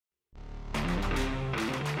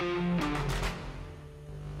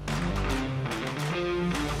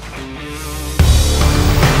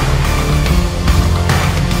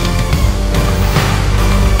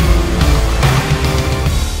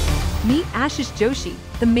Ashish Joshi,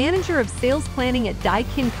 the manager of sales planning at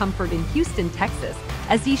Daikin Comfort in Houston, Texas,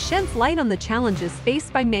 as he sheds light on the challenges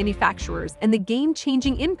faced by manufacturers and the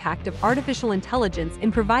game-changing impact of artificial intelligence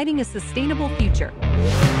in providing a sustainable future.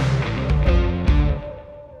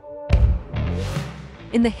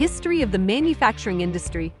 In the history of the manufacturing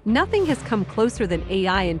industry, nothing has come closer than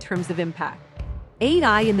AI in terms of impact.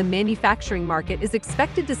 AI in the manufacturing market is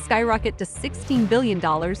expected to skyrocket to $16 billion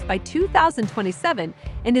by 2027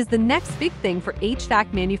 and is the next big thing for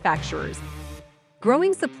HVAC manufacturers.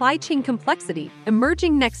 Growing supply chain complexity,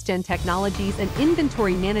 emerging next-gen technologies, and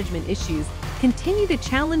inventory management issues continue to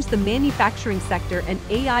challenge the manufacturing sector, and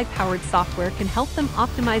AI-powered software can help them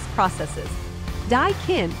optimize processes.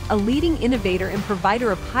 Daikin, a leading innovator and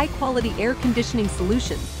provider of high-quality air conditioning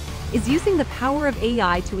solutions, is using the power of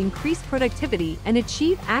AI to increase productivity and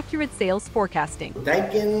achieve accurate sales forecasting.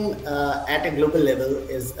 Daikin, at a global level,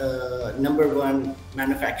 is a #1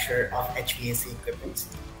 manufacturer of HVAC equipment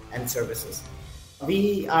and services.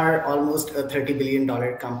 We are almost a $30 billion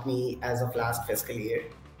company as of last fiscal year.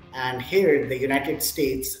 And here in the United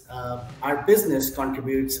States, our business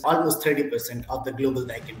contributes almost 30% of the global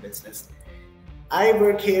Daikin business. I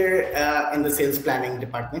work here in the sales planning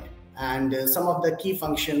department, and some of the key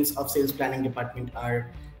functions of sales planning department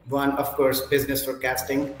are, one, of course, business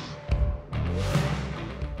forecasting.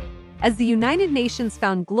 As the United Nations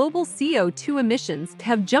found global CO2 emissions to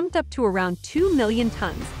have jumped up to around 2 million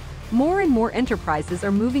tons, more and more enterprises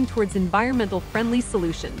are moving towards environmental-friendly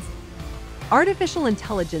solutions. Artificial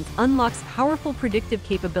intelligence unlocks powerful predictive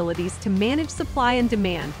capabilities to manage supply and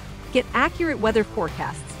demand, get accurate weather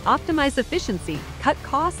forecasts, optimize efficiency, cut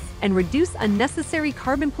costs, and reduce unnecessary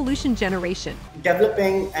carbon pollution generation.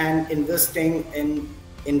 Developing and investing in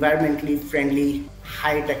environmentally friendly,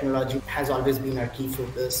 high technology has always been our key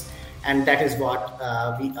focus, and that is what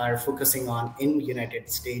we are focusing on in the United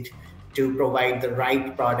States to provide the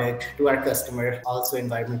right product to our customer, also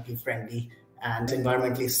environmentally friendly and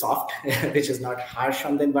environmentally soft, which is not harsh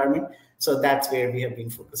on the environment. So that's where we have been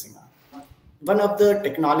focusing on. One of the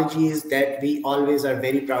technologies that we always are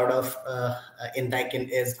very proud of in Daikin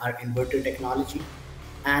is our inverter technology.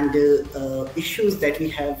 And issues that we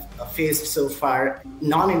have faced so far,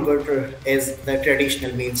 non-inverter is the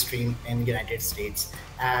traditional mainstream in the United States.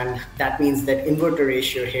 And that means that inverter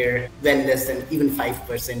ratio here well less than even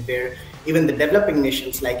 5%, where even the developing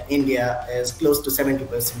nations like India is close to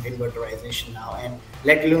 70% inverterization now, and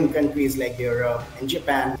let alone countries like Europe and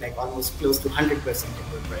Japan, like almost close to 100%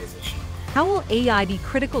 inverterization. How will AI be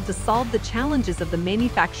critical to solve the challenges of the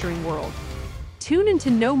manufacturing world? Tune in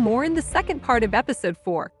to know more in the second part of episode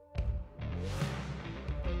 4.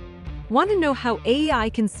 Want to know how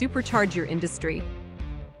AI can supercharge your industry?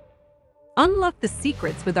 Unlock the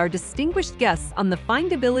secrets with our distinguished guests on the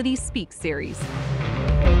Findability Speak series.